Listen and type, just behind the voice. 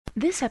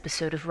This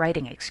episode of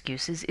Writing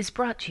Excuses is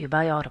brought to you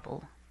by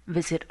Audible.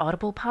 Visit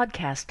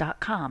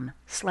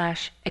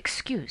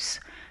audiblepodcast.com/excuse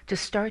to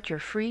start your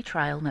free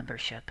trial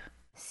membership.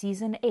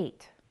 Season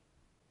 8,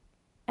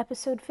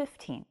 Episode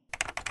 15.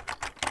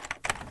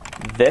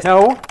 This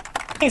No,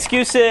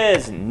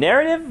 Excuses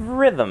Narrative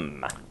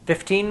Rhythm.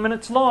 15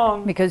 minutes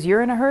long. Because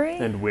you're in a hurry?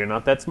 And we're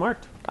not that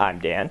smart. I'm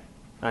Dan.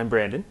 I'm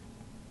Brandon.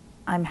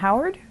 I'm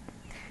Howard.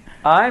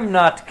 I'm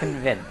not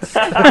convinced.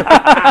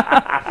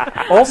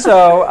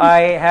 Also,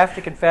 I have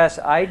to confess,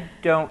 I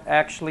don't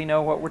actually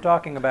know what we're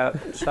talking about.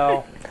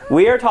 So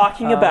We are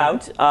talking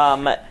about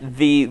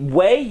the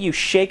way you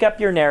shake up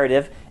your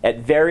narrative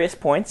at various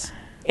points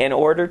in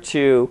order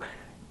to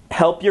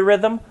help your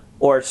rhythm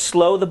or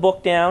slow the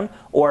book down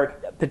or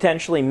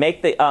potentially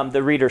make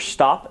the reader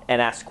stop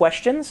and ask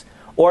questions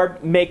or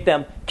make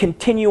them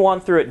continue on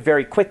through it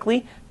very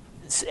quickly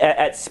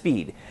at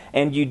speed.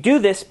 And you do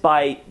this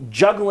by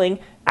juggling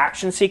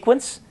action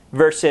sequence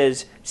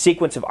versus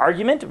sequence of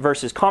argument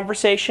versus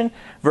conversation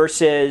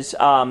versus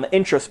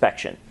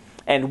introspection.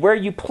 And where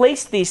you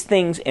place these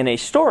things in a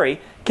story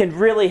can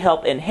really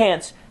help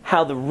enhance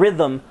how the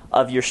rhythm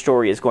of your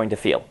story is going to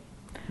feel.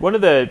 One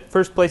of the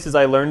first places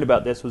I learned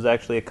about this was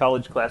actually a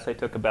college class I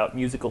took about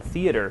musical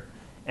theater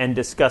and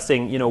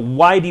discussing,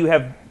 why do you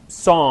have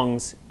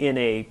songs in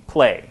a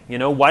play?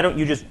 Why don't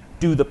you just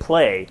do the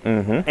play?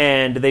 Mm-hmm.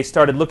 And they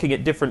started looking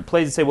at different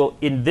plays and say, well,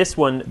 in this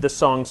one, the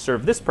songs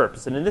serve this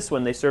purpose, and in this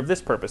one, they serve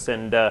this purpose.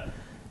 And a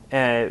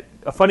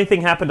funny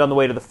thing happened on the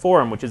way to the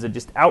Forum, which is a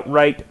just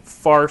outright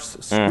farce,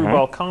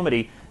 screwball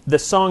comedy. The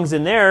songs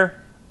in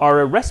there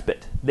are a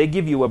respite. They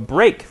give you a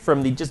break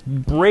from the just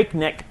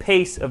breakneck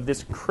pace of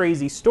this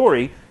crazy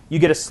story. You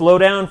get to slow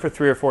down for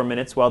 3 or 4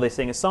 minutes while they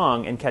sing a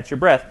song and catch your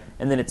breath,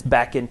 and then it's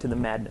back into the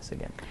madness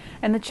again.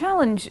 And the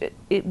challenge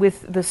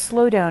with the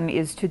slowdown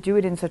is to do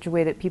it in such a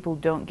way that people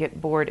don't get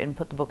bored and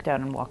put the book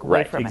down and walk away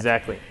Right, from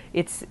exactly.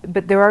 it.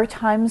 But there are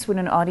times when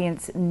an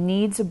audience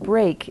needs a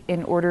break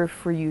in order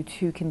for you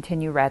to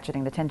continue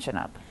ratcheting the tension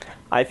up.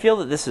 I feel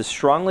that this is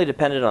strongly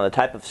dependent on the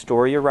type of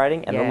story you're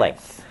writing and the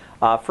length.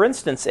 For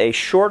instance, a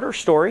shorter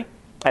story,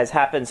 as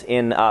happens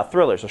in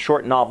thrillers, a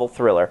short novel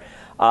thriller,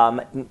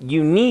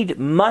 you need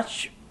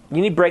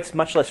breaks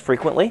much less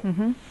frequently.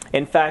 Mm-hmm.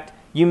 In fact,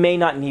 you may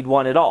not need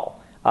one at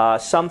all.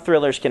 Some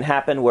thrillers can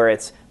happen where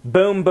it's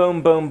boom,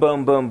 boom, boom,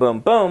 boom, boom,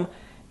 boom, boom,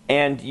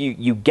 and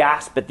you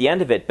gasp at the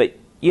end of it, but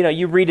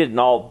you read it in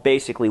all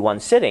basically one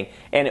sitting,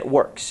 and it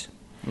works.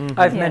 Mm-hmm.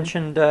 I've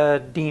mentioned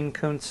Dean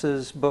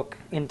Koontz's book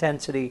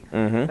Intensity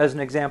as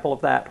an example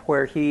of that,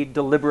 where he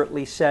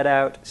deliberately set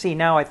out. See,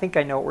 now I think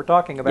I know what we're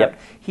talking about. Yep.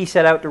 He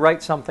set out to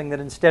write something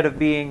that instead of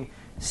being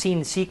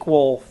scene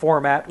sequel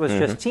format was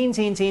just scene,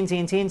 scene, scene,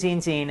 scene, scene,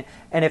 scene, scene,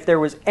 and if there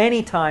was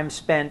any time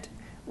spent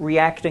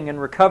reacting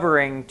and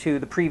recovering to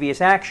the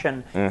previous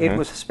action, it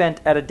was spent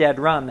at a dead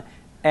run.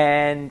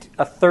 And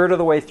a third of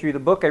the way through the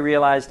book, I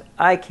realized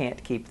I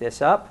can't keep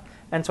this up,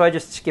 and so I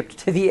just skipped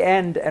to the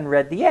end and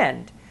read the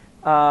end.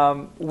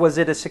 Was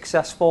it a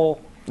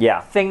successful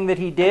thing that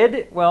he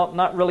did? Well,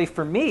 not really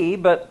for me,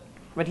 but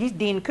he's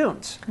Dean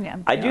Koontz. Yeah.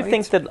 I do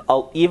think that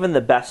even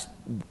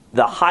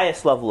the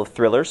highest level of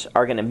thrillers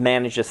are going to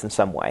manage this in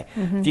some way.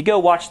 If you go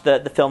watch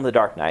the film The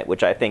Dark Knight,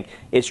 which I think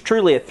is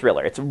truly a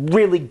thriller, it's a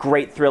really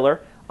great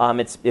thriller.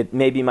 It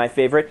may be my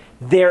favorite.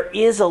 There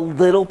is a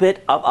little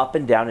bit of up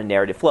and down in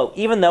narrative flow,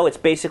 even though it's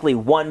basically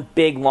one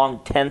big, long,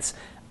 tense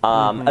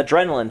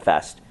adrenaline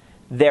fest.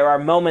 There are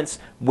moments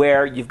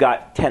where you've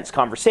got tense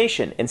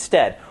conversation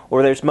instead,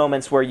 or there's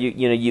moments where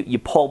you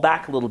pull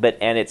back a little bit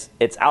and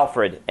it's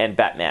Alfred and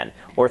Batman,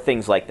 or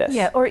things like this.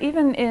 Yeah, or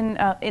even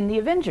in the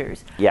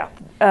Avengers. Yeah.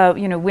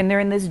 When they're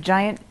in this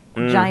giant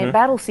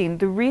battle scene,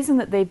 the reason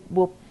that they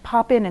will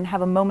pop in and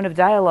have a moment of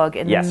dialogue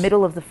in the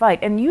middle of the fight,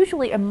 and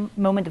usually a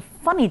moment of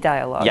funny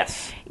dialogue,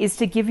 is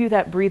to give you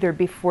that breather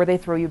before they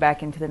throw you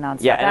back into the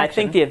nonstop Yeah, and action. I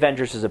think The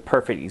Avengers is a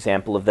perfect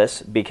example of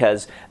this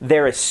because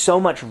there is so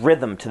much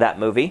rhythm to that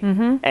movie,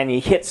 and he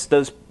hits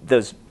those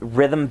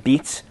rhythm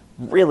beats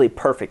really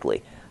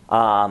perfectly.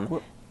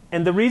 And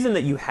the reason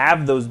that you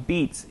have those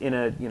beats in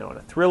a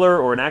thriller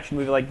or an action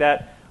movie like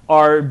that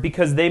are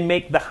because they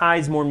make the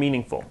highs more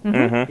meaningful.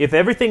 If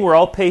everything were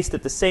all paced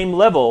at the same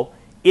level,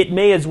 it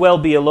may as well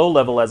be a low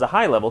level as a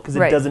high level because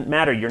it doesn't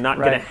matter. You're not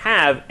going to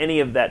have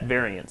any of that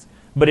variance.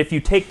 But if you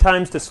take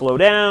times to slow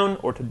down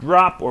or to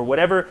drop or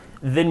whatever,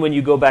 then when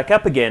you go back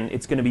up again,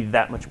 it's going to be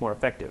that much more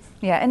effective.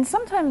 Yeah, and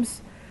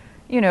sometimes,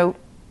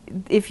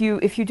 if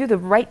you do the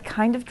right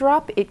kind of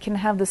drop, it can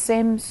have the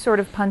same sort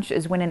of punch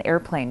as when an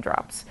airplane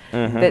drops.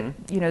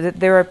 That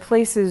there are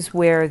places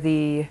where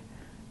the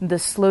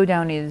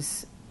slowdown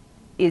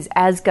is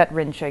as gut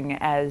wrenching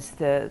as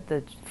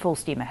the full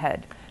steam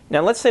ahead.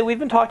 Now, let's say we've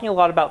been talking a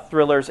lot about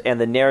thrillers and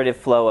the narrative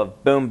flow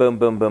of boom, boom,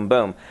 boom, boom,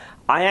 boom.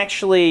 I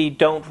actually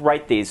don't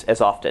write these as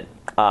often.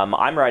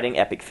 I'm writing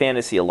epic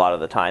fantasy a lot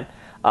of the time.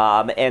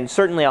 And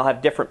certainly I'll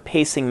have different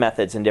pacing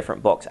methods in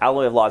different books.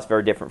 Alloy of Law is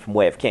very different from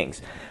Way of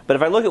Kings. But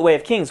if I look at Way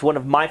of Kings, one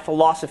of my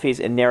philosophies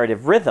in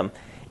narrative rhythm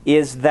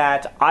is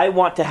that I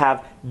want to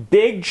have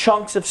big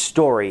chunks of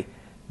story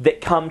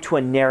that come to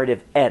a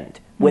narrative end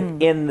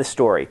within the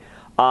story.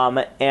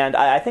 And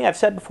I think I've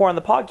said before on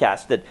the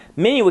podcast that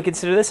many would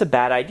consider this a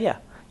bad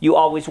idea. You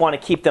always want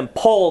to keep them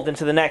pulled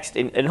into the next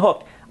and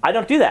hooked. I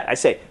don't do that. I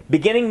say,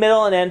 beginning,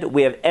 middle, and end,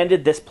 we have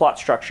ended this plot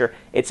structure.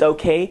 It's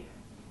okay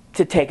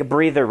to take a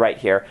breather right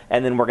here,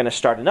 and then we're going to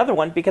start another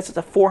one because it's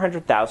a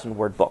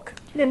 400,000-word book.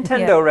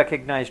 Nintendo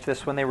recognized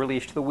this when they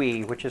released the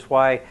Wii, which is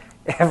why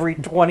every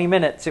 20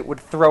 minutes it would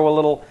throw a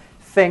little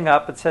thing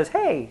up that says,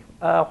 hey,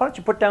 why don't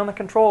you put down the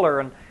controller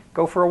and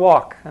go for a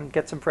walk and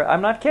get some...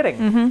 I'm not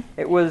kidding.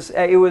 It was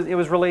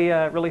really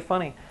really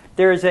funny.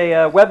 There's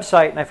a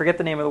website, and I forget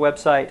the name of the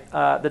website,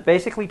 that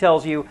basically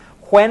tells you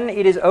when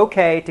it is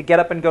okay to get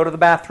up and go to the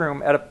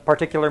bathroom at a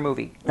particular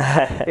movie.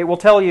 It will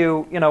tell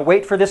you,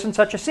 wait for this and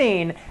such a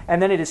scene,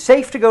 and then it is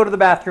safe to go to the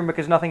bathroom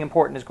because nothing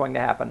important is going to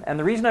happen. And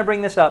the reason I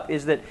bring this up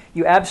is that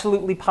you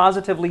absolutely,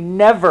 positively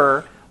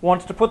never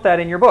want to put that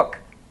in your book.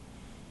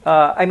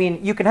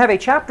 You can have a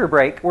chapter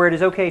break where it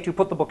is okay to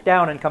put the book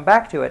down and come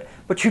back to it,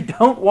 but you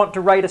don't want to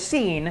write a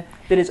scene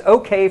that is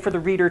okay for the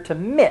reader to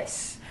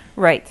miss.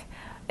 Right.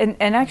 And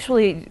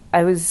actually,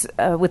 I was,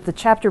 with the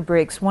chapter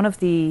breaks, one of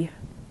the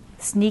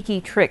sneaky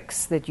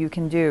tricks that you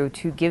can do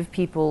to give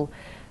people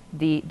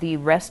the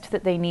rest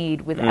that they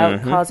need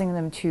without causing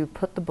them to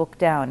put the book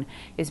down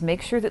is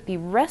make sure that the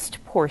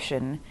rest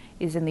portion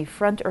is in the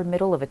front or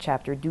middle of a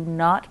chapter. Do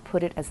not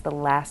put it as the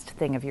last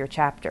thing of your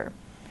chapter,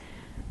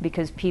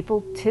 because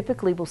people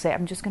typically will say,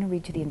 I'm just going to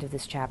read to the end of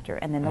this chapter,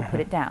 and then they'll put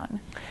it down.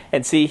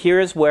 And see,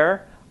 here is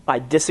where I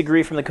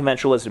disagree from the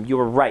conventional wisdom. You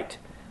were right.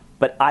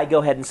 But I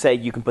go ahead and say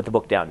you can put the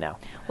book down now.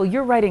 Well,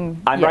 you're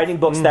writing... I'm writing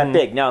books that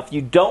big. Now, if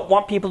you don't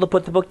want people to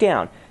put the book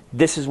down,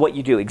 this is what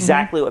you do.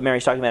 Exactly what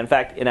Mary's talking about. In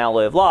fact, in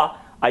Alloy of Law,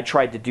 I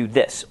tried to do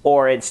this.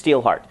 Or in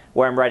Steelheart,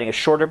 where I'm writing a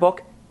shorter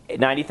book,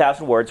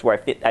 90,000 words,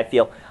 where I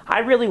feel, I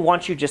really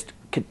want you just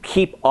to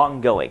keep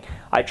on going.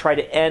 I try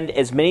to end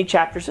as many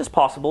chapters as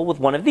possible with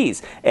one of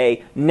these.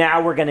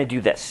 Now we're going to do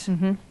this.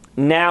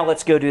 Now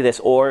let's go do this.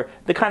 Or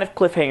the kind of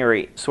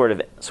cliffhanger-y sort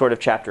of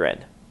chapter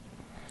end.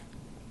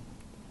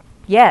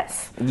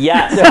 Yes.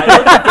 Yes. I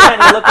looked at Dan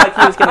and it looked like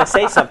he was going to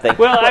say something.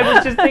 Well, I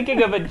was just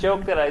thinking of a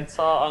joke that I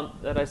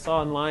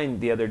saw online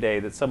the other day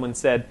that someone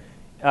said,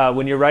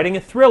 when you're writing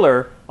a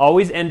thriller,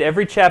 always end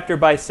every chapter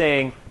by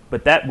saying,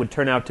 but that would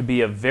turn out to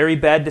be a very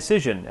bad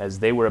decision, as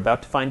they were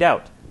about to find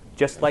out,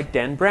 just like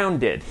Dan Brown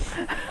did.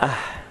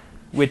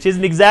 Which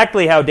isn't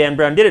exactly how Dan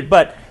Brown did it,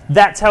 but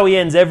that's how he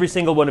ends every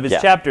single one of his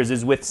chapters,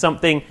 is with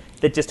something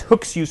that just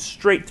hooks you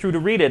straight through to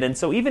read it. And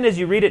so even as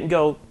you read it and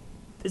go,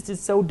 this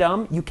is so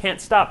dumb, you can't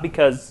stop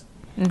because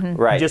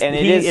right. And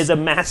he is a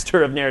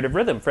master of narrative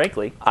rhythm,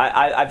 frankly.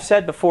 I've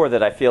said before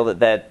that I feel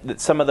that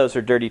some of those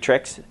are dirty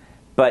tricks,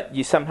 but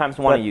you sometimes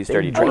want to use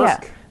dirty tricks. Yeah.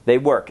 They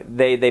work.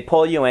 They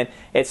pull you in.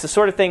 It's the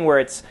sort of thing where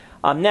it's...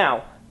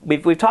 now,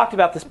 we've talked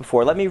about this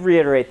before. Let me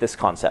reiterate this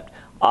concept.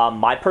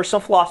 My personal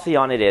philosophy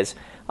on it is,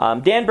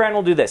 Dan Brown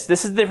will do this.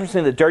 This is the difference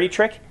between the dirty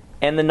trick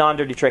and the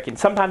non-dirty trick, and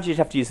sometimes you just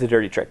have to use the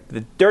dirty trick.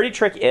 The dirty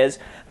trick is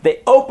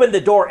they open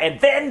the door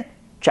and then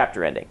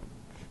chapter ending.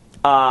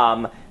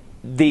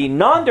 The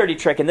non-dirty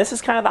trick, and this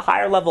is kind of the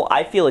higher level,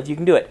 I feel, if you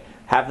can do it,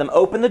 have them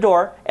open the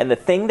door, and the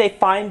thing they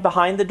find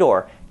behind the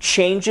door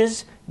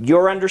changes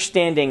your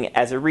understanding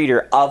as a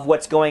reader of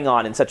what's going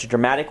on in such a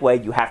dramatic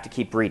way you have to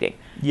keep reading.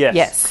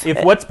 Yes.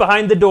 If what's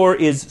behind the door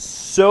is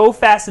so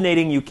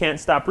fascinating you can't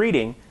stop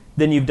reading,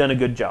 then you've done a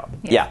good job.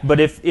 Yeah. But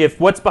if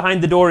what's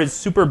behind the door is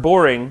super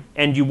boring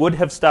and you would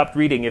have stopped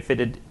reading if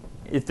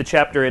the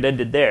chapter had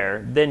ended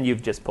there, then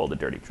you've just pulled a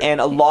dirty trick.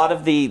 And a lot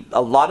of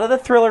the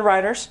thriller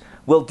writers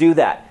will do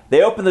that.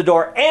 They open the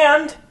door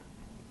and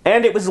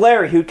it was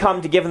Larry who'd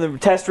come to give them the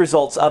test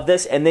results of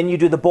this, and then you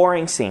do the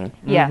boring scene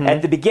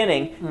at the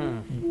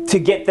beginning to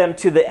get them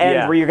to the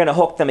end where you're going to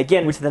hook them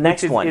again to the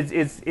next one.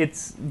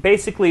 It's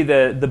basically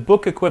the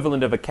book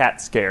equivalent of a cat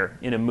scare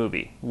in a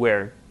movie,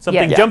 where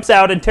something jumps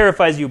out and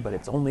terrifies you, but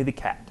it's only the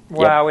cat.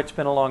 Wow, It's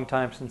been a long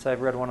time since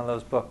I've read one of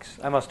those books.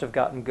 I must have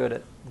gotten good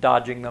at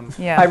dodging them.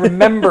 Yeah. I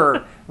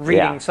remember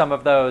reading some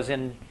of those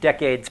in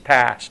decades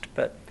past,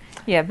 but...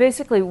 Yeah,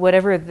 basically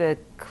whatever the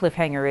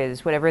cliffhanger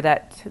is, whatever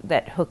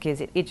that hook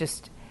is,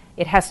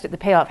 it has to, the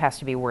payoff has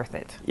to be worth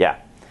it. Yeah.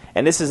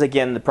 And this is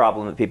again the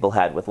problem that people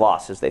had with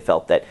Lost, is they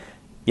felt that,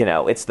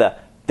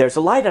 there's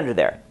a light under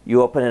there.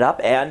 You open it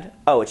up and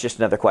it's just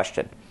another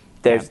question.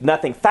 There's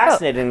nothing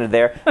fascinating under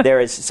there.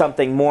 There is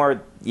something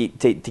more to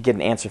get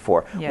an answer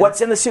for. Yeah. What's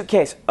in the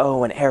suitcase?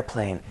 Oh, an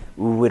airplane.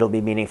 Ooh, it'll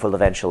be meaningful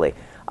eventually.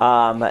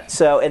 And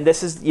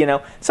this is,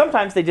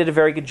 sometimes they did a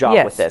very good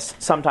job with this.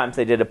 Sometimes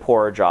they did a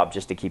poorer job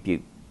just to keep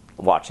you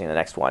watching the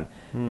next one.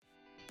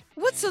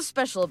 What's so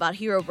special about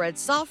Hero Bread's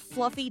soft,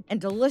 fluffy,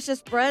 and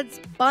delicious breads,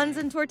 buns,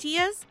 and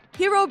tortillas?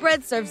 Hero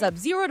Bread serves up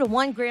 0 to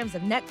 1 grams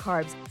of net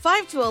carbs,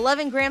 5 to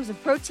 11 grams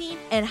of protein,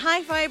 and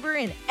high fiber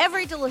in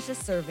every delicious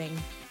serving.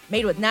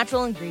 Made with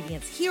natural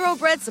ingredients, Hero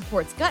Bread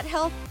supports gut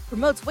health,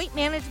 promotes weight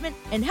management,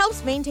 and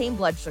helps maintain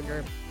blood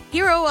sugar.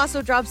 Hero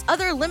also drops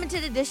other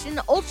limited edition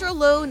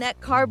ultra-low net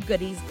carb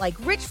goodies like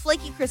rich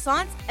flaky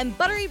croissants and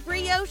buttery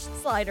brioche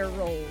slider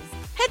rolls.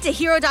 Head to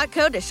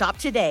hero.co to shop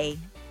today.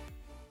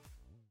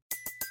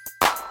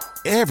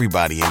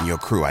 Everybody in your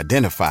crew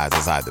identifies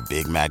as either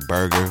Big Mac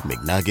Burger,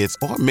 McNuggets,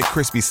 or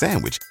McCrispy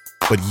Sandwich.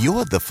 But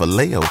you're the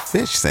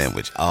Filet-O-Fish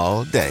Sandwich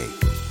all day.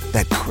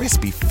 That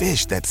crispy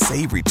fish, that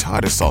savory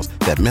tartar sauce,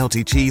 that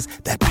melty cheese,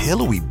 that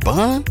pillowy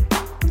bun.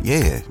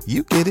 Yeah,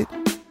 you get it.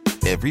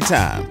 Every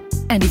time.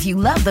 And if you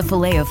love the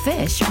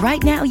Filet-O-Fish,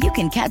 right now you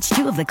can catch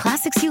 2 of the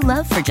classics you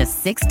love for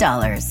just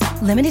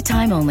 $6. Limited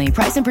time only.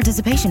 Price and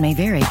participation may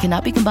vary.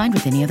 Cannot be combined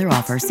with any other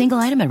offer. Single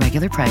item at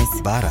regular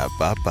price.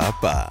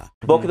 Ba-da-ba-ba-ba.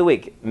 Book of the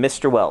week,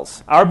 Mr.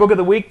 Wells. Our book of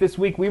the week this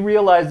week, we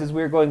realized as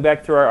we were going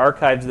back through our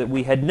archives that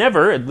we had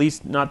never, at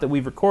least not that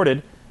we've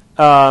recorded,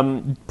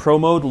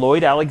 promoted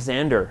Lloyd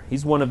Alexander.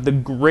 He's one of the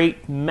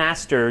great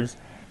masters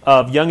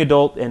of young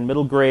adult and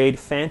middle grade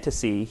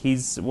fantasy.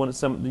 He's one of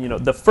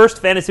the first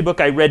fantasy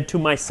book I read to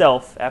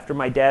myself after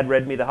my dad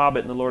read me The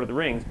Hobbit and The Lord of the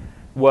Rings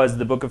was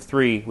The Book of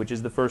Three, which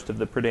is the first of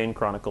the Prydain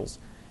Chronicles.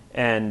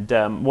 And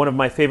one of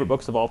my favorite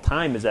books of all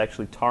time is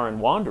actually Taran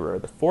Wanderer,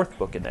 the 4th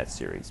book in that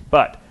series.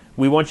 But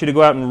we want you to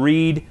go out and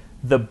read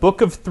The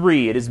Book of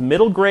Three. It is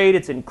middle grade.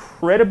 It's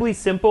incredibly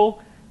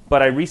simple,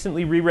 but I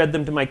recently reread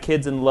them to my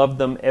kids and loved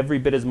them every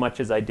bit as much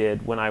as I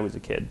did when I was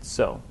a kid.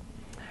 So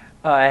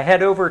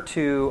head over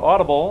to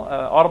Audible,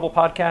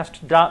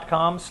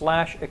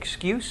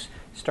 audiblepodcast.com/excuse.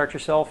 Start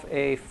yourself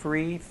a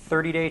free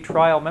 30-day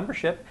trial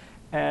membership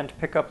and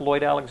pick up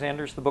Lloyd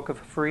Alexander's The Book of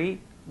Three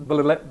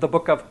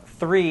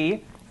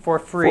for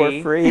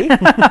free. For free.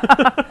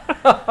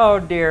 Oh,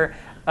 dear.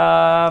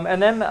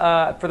 And then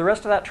for the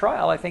rest of that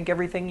trial, I think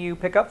everything you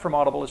pick up from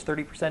Audible is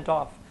 30%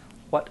 off.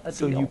 What a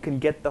so deal. you can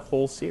get the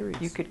whole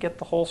series. You could get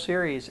the whole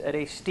series at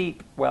a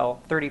steep,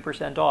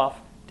 30%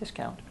 off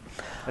discount.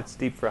 That's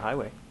steep for a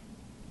highway.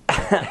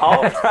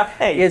 All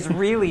right. Is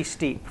really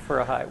steep for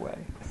a highway.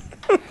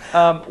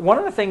 One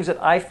of the things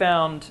that I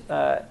found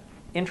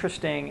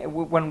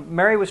interesting when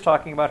Mary was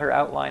talking about her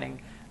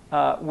outlining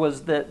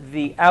was that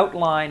the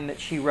outline that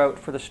she wrote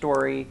for the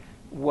story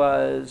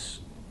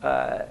was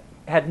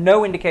had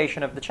no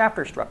indication of the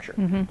chapter structure.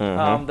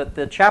 That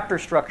the chapter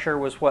structure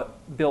was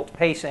what built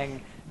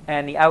pacing,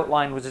 and the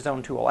outline was its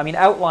own tool. I mean,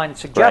 outline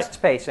suggests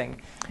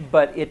pacing,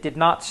 but it did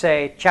not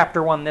say,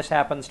 chapter 1, this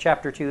happens,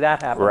 chapter 2,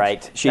 that happens.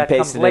 Right. She That paced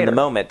comes it in the later.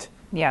 moment.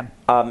 Yeah.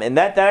 And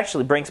that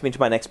actually brings me to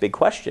my next big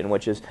question,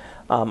 which is,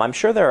 I'm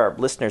sure there are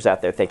listeners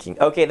out there thinking,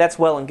 okay, that's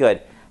well and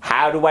good.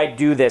 How do I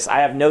do this? I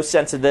have no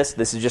sense of this.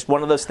 This is just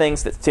one of those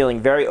things that's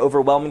feeling very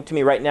overwhelming to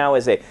me right now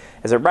as a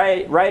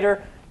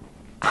writer.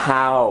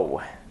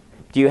 How?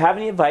 Do you have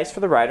any advice for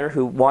the writer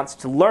who wants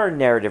to learn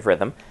narrative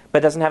rhythm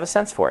but doesn't have a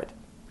sense for it?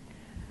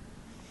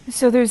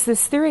 So there's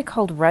this theory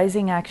called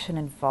rising action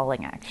and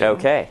falling action.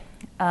 Okay.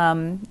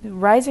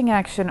 Rising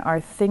action are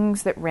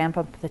things that ramp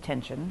up the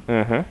tension,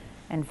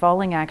 and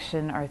falling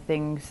action are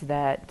things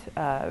that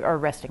are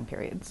resting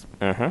periods.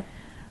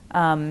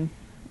 And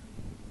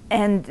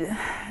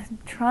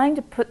trying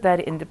to put that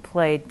into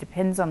play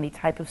depends on the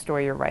type of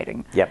story you're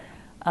writing. Yep.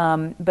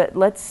 But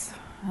let's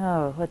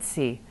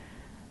see.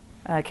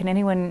 Can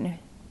anyone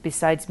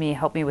besides me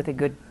help me with a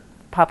good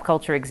pop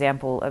culture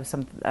example of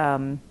some?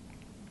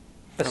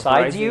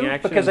 Besides rising you?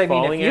 action Because, and I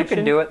mean, if falling you action?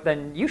 can do it,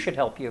 then you should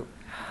help you.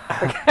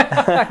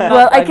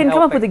 Well, I can come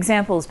up helping. with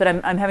examples, but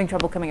I'm having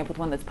trouble coming up with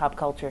one that's pop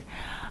culture.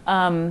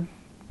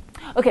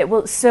 Okay,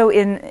 well, so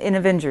in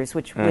Avengers,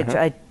 which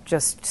I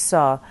just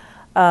saw,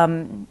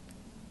 an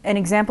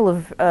example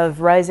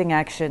of rising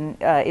action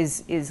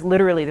is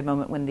literally the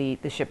moment when the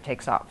ship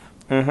takes off.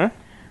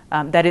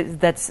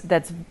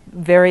 That's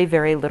very,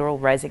 very literal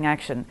rising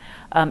action,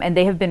 and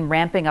they have been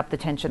ramping up the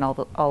tension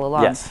all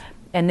along. Yes.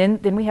 And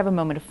then we have a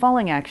moment of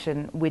falling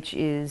action, which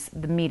is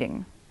the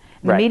meeting.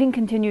 The Right. meeting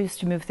continues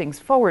to move things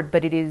forward,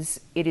 but it is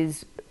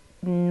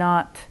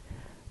not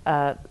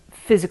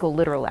physical,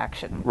 literal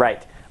action.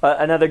 Right.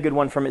 Another good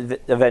one from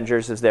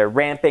Avengers is they're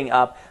ramping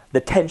up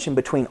the tension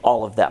between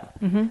all of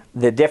them.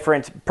 The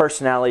different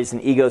personalities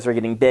and egos are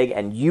getting big,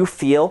 and you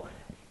feel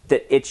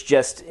that it's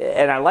just...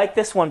 And I like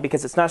this one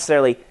because it's not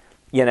necessarily,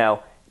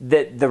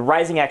 the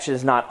rising action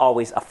is not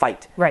always a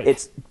fight. Right.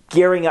 It's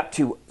gearing up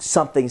to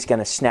something's going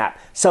to snap,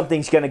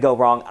 something's going to go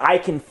wrong. I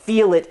can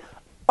feel it.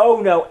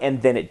 Oh, no,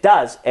 and then it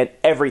does, and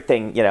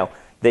everything,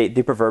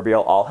 the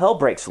proverbial all hell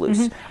breaks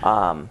loose.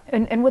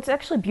 And what's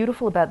actually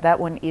beautiful about that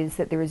one is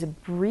that there is a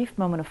brief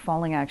moment of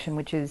falling action,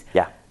 which is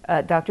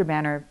Dr.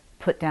 Banner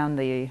put down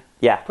the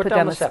Put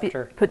down the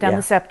scepter. Put down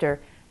the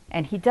scepter,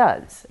 and he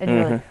does. And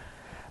you're like,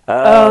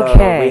 Oh,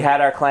 okay. we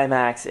had our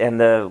climax, and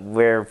no,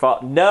 we're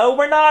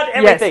not.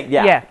 Everything,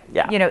 yes,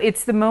 yeah.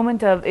 It's the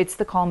moment it's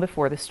the calm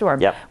before the storm,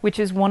 Yep. which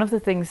is one of the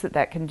things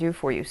that can do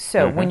for you.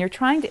 So when you're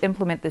trying to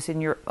implement this in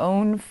your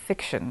own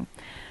fiction,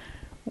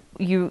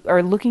 you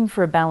are looking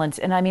for a balance.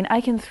 And I mean, I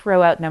can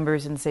throw out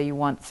numbers and say you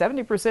want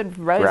 70%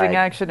 rising Right.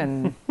 action,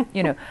 and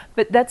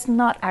but that's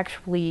not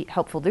actually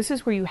helpful. This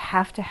is where you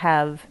have to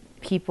have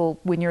people,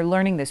 when you're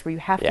learning this, where you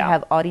have to Yeah.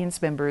 have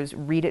audience members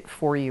read it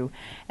for you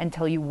and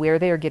tell you where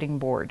they are getting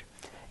bored.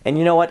 And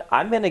you know what?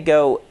 I'm going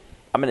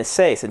to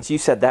say, since you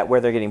said that,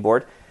 where they're getting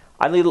bored,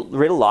 I read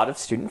a lot of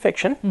student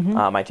fiction.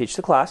 I teach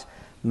the class.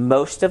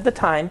 Most of the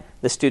time,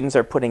 the students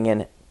are putting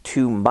in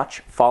too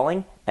much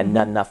falling and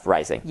not enough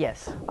rising.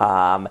 Yes.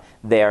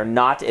 They are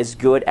not as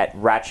good at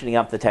ratcheting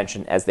up the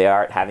tension as they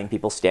are at having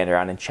people stand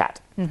around and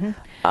chat.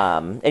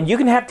 And you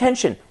can have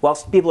tension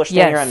whilst people are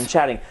standing around and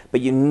chatting,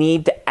 but you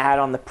need to add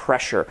on the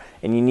pressure,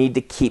 and you need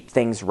to keep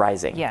things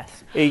rising.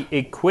 Yes.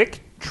 A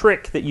quick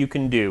trick that you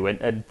can do,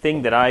 and a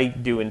thing that I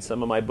do in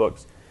some of my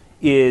books,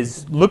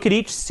 is look at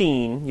each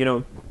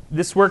scene.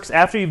 This works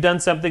after you've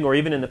done something or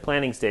even in the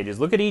planning stages.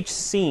 Look at each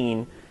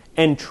scene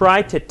and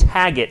try to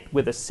tag it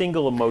with a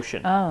single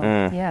emotion. Oh,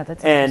 yeah,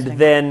 that's interesting. And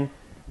then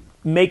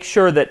make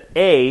sure that,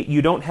 A,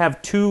 you don't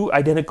have two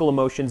identical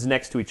emotions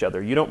next to each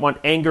other. You don't want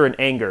anger and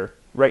anger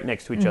right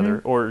next to each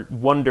other, or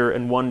wonder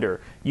and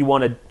wonder. You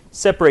want to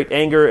separate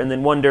anger and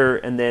then wonder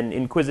and then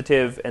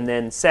inquisitive and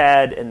then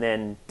sad and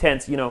then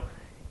tense.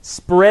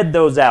 Spread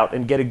those out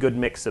and get a good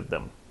mix of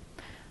them.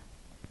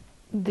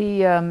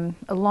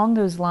 Along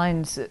those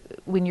lines,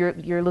 when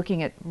you're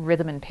looking at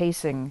rhythm and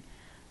pacing,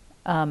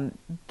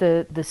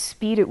 the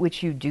speed at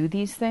which you do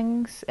these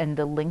things and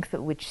the length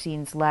at which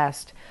scenes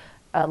last,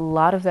 a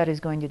lot of that is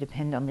going to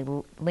depend on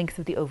the length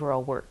of the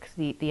overall work.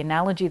 The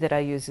analogy that I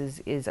use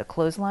is a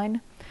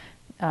clothesline.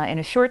 In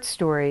a short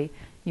story,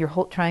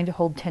 you're trying to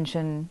hold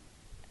tension,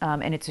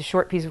 and it's a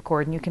short piece of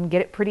cord, and you can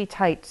get it pretty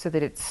tight so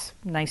that it's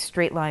a nice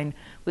straight line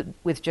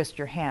with just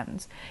your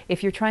hands.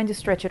 If you're trying to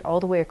stretch it all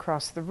the way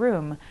across the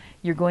room,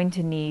 you're going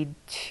to need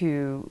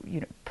to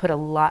put a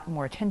lot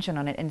more tension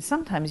on it, and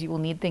sometimes you will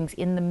need things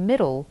in the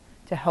middle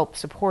to help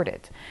support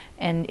it.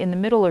 And in the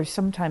middle are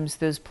sometimes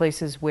those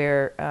places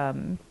where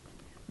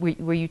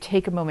you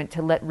take a moment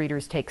to let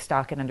readers take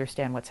stock and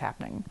understand what's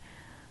happening.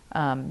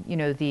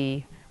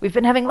 We've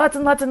been having lots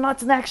and lots and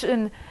lots of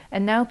action,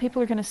 and now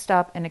people are going to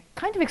stop and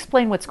kind of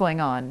explain what's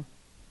going on,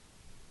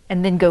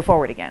 and then go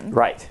forward again.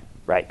 Right.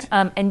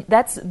 And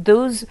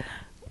those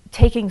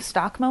taking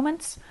stock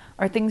moments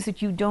are things that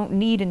you don't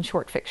need in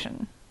short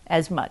fiction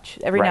as much.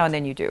 Every now and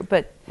then you do,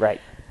 but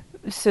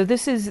So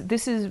this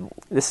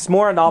is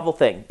more a novel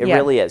thing. It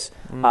really is,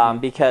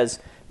 because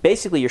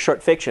basically your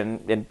short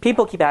fiction, and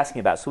people keep asking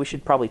about it, so we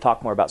should probably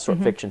talk more about short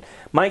fiction.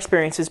 My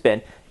experience has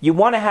been, you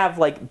want to have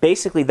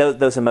basically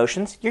those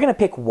emotions, you're going to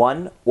pick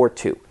one or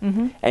two,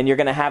 and you're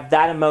going to have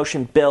that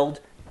emotion build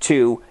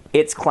to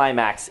its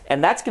climax,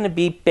 and that's going to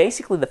be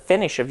basically the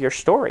finish of your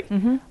story.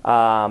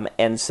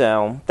 And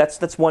so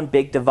that's one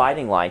big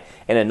dividing line.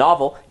 In a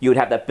novel, you would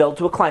have that build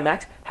to a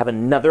climax, have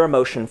another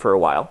emotion for a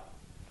while,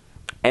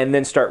 and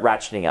then start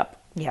ratcheting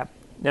up. Yeah.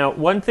 Now,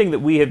 one thing that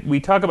we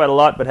talk about a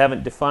lot but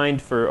haven't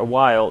defined for a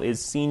while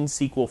is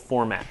scene-sequel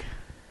format,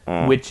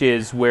 which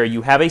is where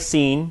you have a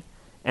scene,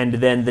 and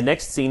then the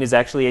next scene is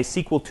actually a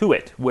sequel to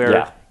it,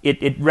 where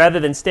it rather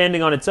than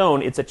standing on its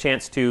own, it's a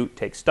chance to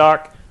take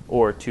stock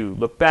or to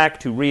look back,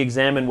 to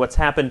re-examine what's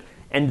happened,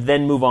 and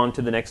then move on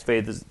to the next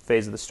phase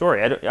of the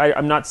story.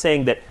 I'm not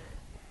saying that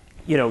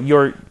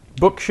your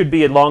book should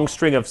be a long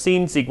string of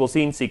scene,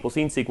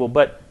 sequel,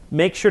 but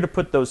make sure to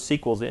put those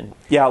sequels in.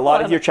 Yeah, a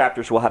lot of your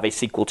chapters will have a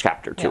sequel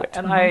chapter to it.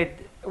 And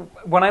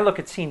when I look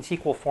at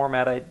scene-sequel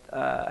format,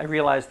 I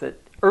realize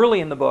that early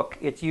in the book,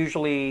 it's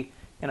usually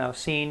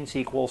scene,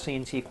 sequel,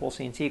 scene, sequel,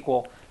 scene,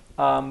 sequel.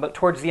 But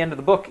towards the end of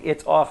the book,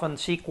 it's often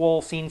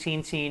sequel, scene,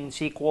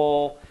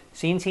 sequel,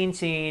 scene,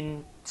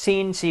 scene,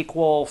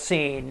 sequel,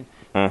 scene.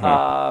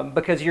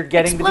 Because you're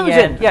getting to the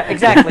end. Yeah,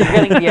 exactly. You're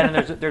getting to the end,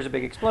 and there's a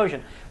big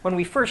explosion. When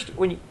we first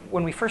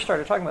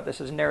started talking about this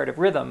as narrative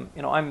rhythm,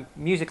 I'm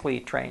musically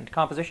trained,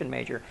 composition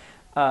major.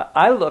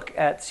 I look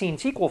at scene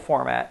sequel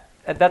format.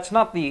 That's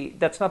not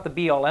the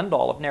be all end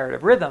all of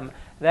narrative rhythm.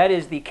 That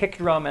is the kick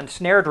drum and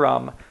snare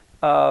drum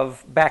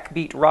of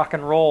backbeat rock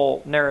and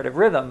roll narrative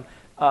rhythm.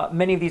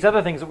 Many of these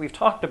other things that we've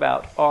talked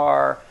about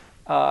are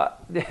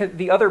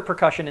the other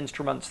percussion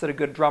instruments that a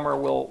good drummer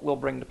will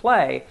bring to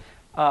play.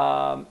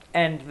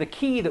 And the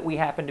key that we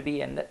happen to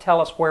be in that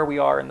tell us where we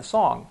are in the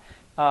song.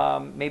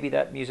 Maybe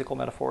that musical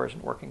metaphor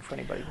isn't working for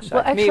anybody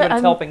besides me, but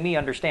it's helping me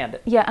understand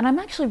it. Yeah, and I'm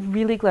actually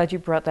really glad you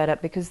brought that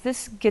up, because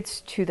this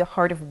gets to the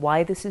heart of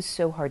why this is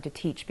so hard to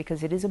teach,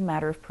 because it is a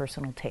matter of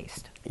personal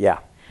taste. Yeah.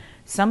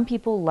 Some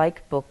people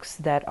like books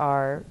that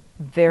are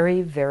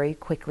very, very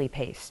quickly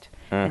paced,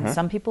 and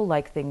some people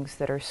like things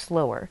that are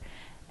slower.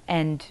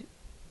 And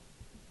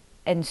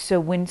so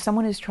when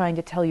someone is trying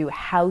to tell you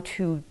how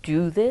to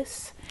do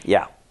this,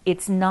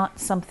 it's not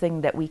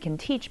something that we can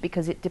teach,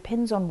 because it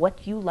depends on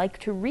what you like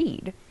to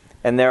read.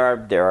 And there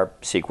are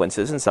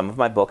sequences in some of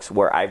my books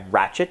where I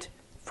ratchet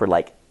for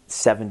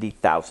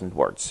 70,000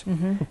 words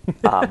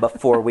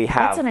before we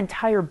have... That's an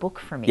entire book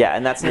for me. Yeah,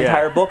 and that's an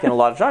entire book in a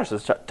lot of genres.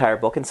 It's an entire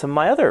book in some of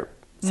my other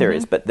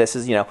series. But this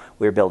is,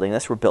 we're building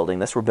this, we're building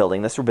this, we're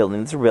building this, we're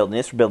building this, we're building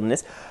this, we're building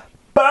this.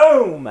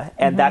 Boom!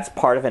 And that's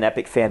part of an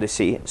epic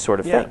fantasy sort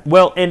of thing.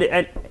 Well,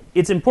 and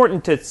it's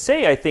important to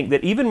say, I think,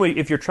 that even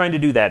if you're trying to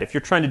do that, if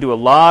you're trying to do a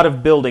lot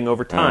of building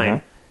over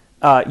time,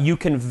 you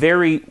can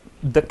vary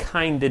the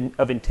kind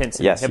of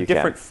intensity. Yes, have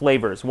different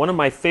flavors. One of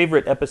my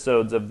favorite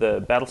episodes of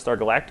the Battlestar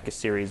Galactica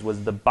series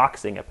was the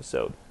boxing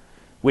episode,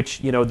 which,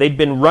 they'd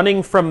been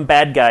running from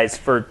bad guys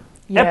for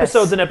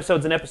episodes and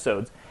episodes and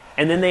episodes.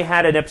 And then they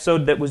had an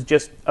episode that was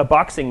just a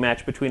boxing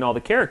match between all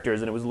the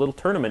characters, and it was a little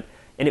tournament,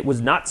 and it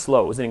was not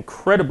slow. It was an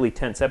incredibly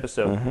tense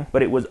episode,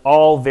 but it was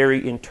all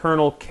very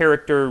internal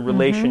character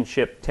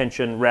relationship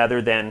tension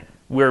rather than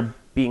we're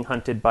being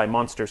hunted by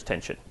monsters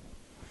tension.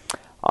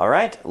 All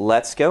right,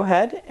 let's go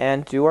ahead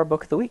and do our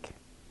book of the week.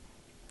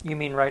 You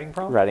mean writing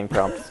prompt? Writing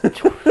prompt.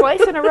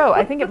 Twice in a row.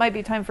 I think it might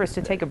be time for us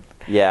to take a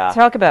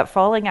talk about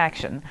falling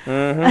action.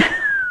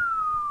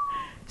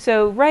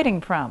 So,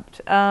 writing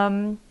prompt.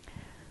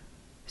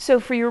 So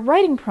for your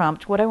writing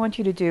prompt, what I want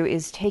you to do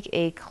is take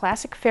a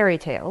classic fairy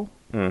tale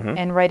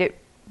and write it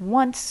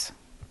once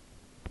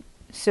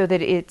so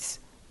that it's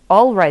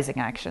all rising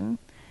action,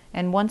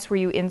 and once where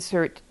you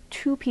insert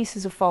 2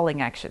 pieces of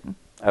falling action.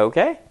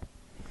 Okay.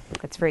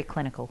 That's very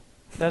clinical.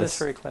 That is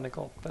very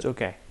clinical. It's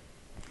okay.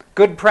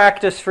 Good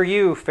practice for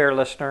you, fair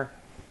listener.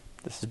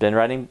 This has been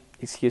Writing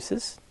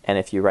Excuses, and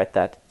if you write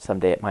that,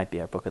 someday it might be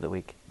our book of the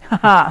week.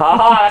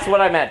 That's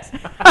what I meant.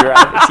 You're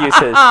out of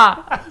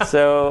excuses.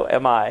 So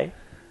am I.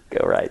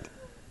 Go right.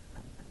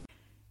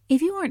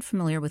 If you aren't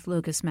familiar with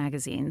Locus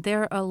Magazine,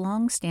 they're a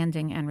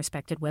long-standing and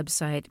respected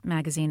website,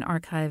 magazine,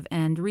 archive,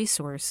 and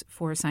resource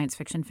for science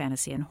fiction,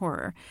 fantasy, and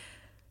horror.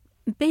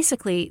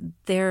 Basically,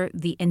 they're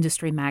the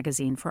industry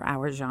magazine for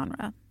our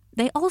genre.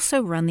 They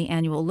also run the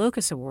annual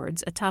Locus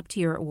Awards, a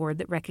top-tier award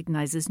that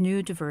recognizes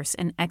new, diverse,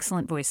 and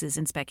excellent voices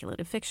in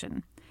speculative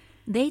fiction.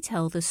 They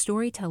tell the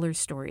storyteller's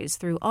stories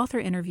through author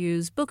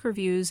interviews, book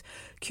reviews,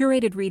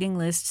 curated reading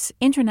lists,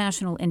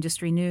 international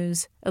industry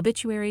news,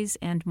 obituaries,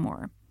 and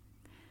more.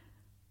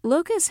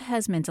 Locus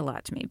has meant a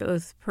lot to me,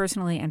 both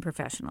personally and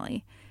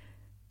professionally.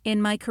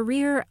 In my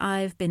career,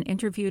 I've been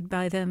interviewed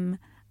by them,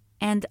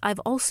 and I've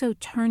also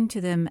turned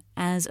to them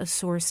as a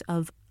source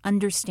of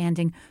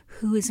understanding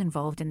who is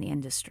involved in the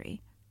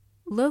industry.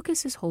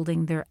 Locus is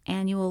holding their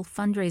annual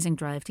fundraising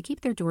drive to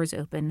keep their doors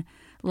open,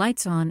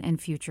 lights on, and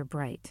future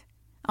bright.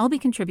 I'll be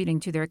contributing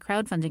to their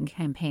crowdfunding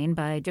campaign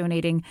by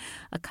donating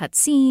a cut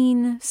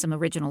scene, some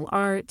original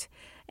art,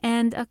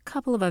 and a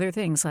couple of other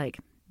things like,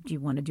 do you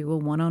want to do a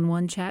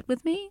one-on-one chat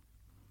with me?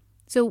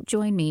 So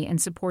join me in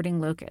supporting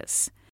Locus.